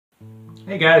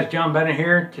Hey guys, John Bennett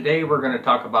here. Today we're going to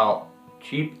talk about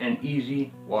cheap and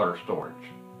easy water storage.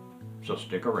 So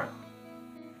stick around.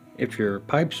 If your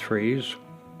pipes freeze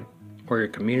or your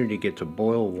community gets a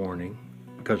boil warning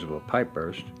because of a pipe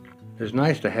burst, it's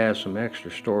nice to have some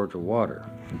extra storage of water.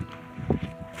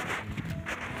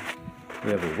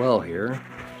 We have a well here,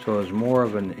 so it's more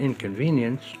of an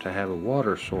inconvenience to have a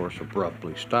water source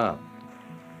abruptly stop.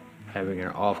 Having an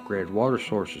off-grid water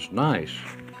source is nice,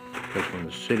 because when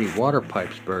the city water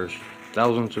pipes burst,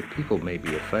 thousands of people may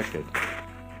be affected.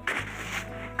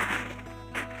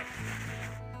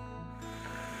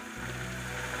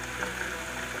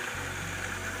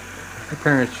 My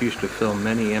parents used to fill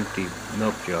many empty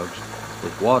milk jugs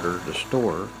with water to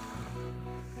store,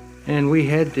 and we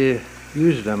had to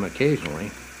use them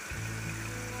occasionally.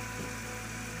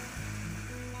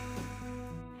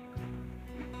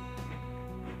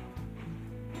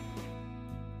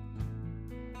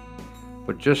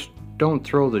 But just don't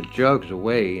throw the jugs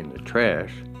away in the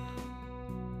trash.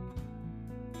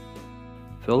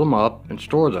 Fill them up and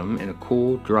store them in a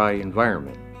cool, dry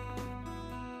environment.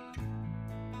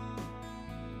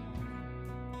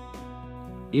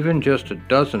 Even just a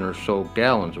dozen or so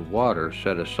gallons of water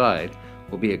set aside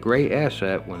will be a great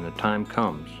asset when the time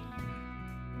comes.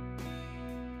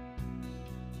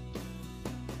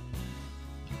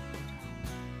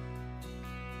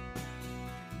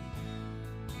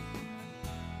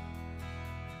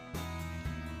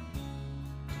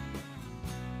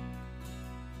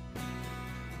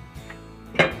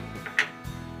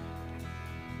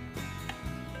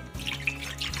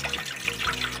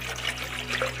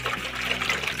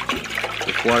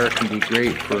 This water can be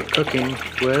great for cooking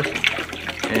with,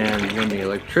 and when the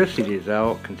electricity is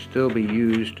out, can still be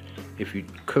used if you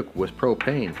cook with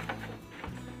propane.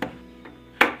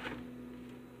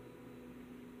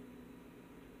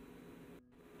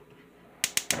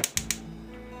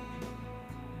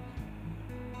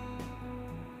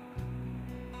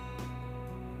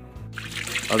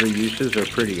 Other uses are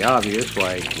pretty obvious,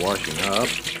 like washing up,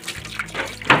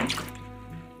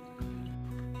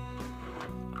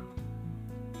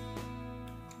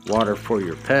 water for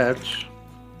your pets,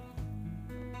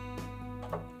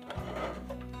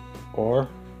 or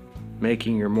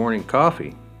making your morning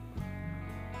coffee.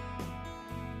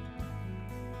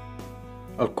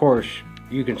 Of course,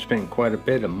 you can spend quite a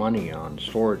bit of money on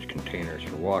storage containers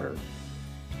for water,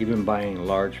 even buying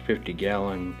large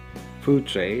 50-gallon food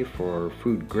safe or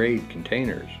food grade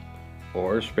containers,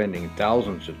 or spending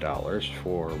thousands of dollars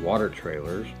for water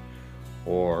trailers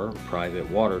or private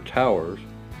water towers.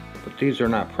 But these are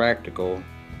not practical,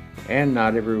 and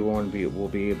not everyone will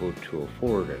be able to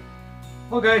afford it.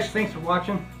 Well guys, thanks for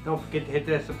watching. Don't forget to hit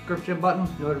that subscription button,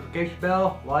 notification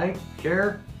bell, like,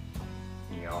 share,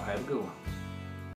 and y'all have a good one.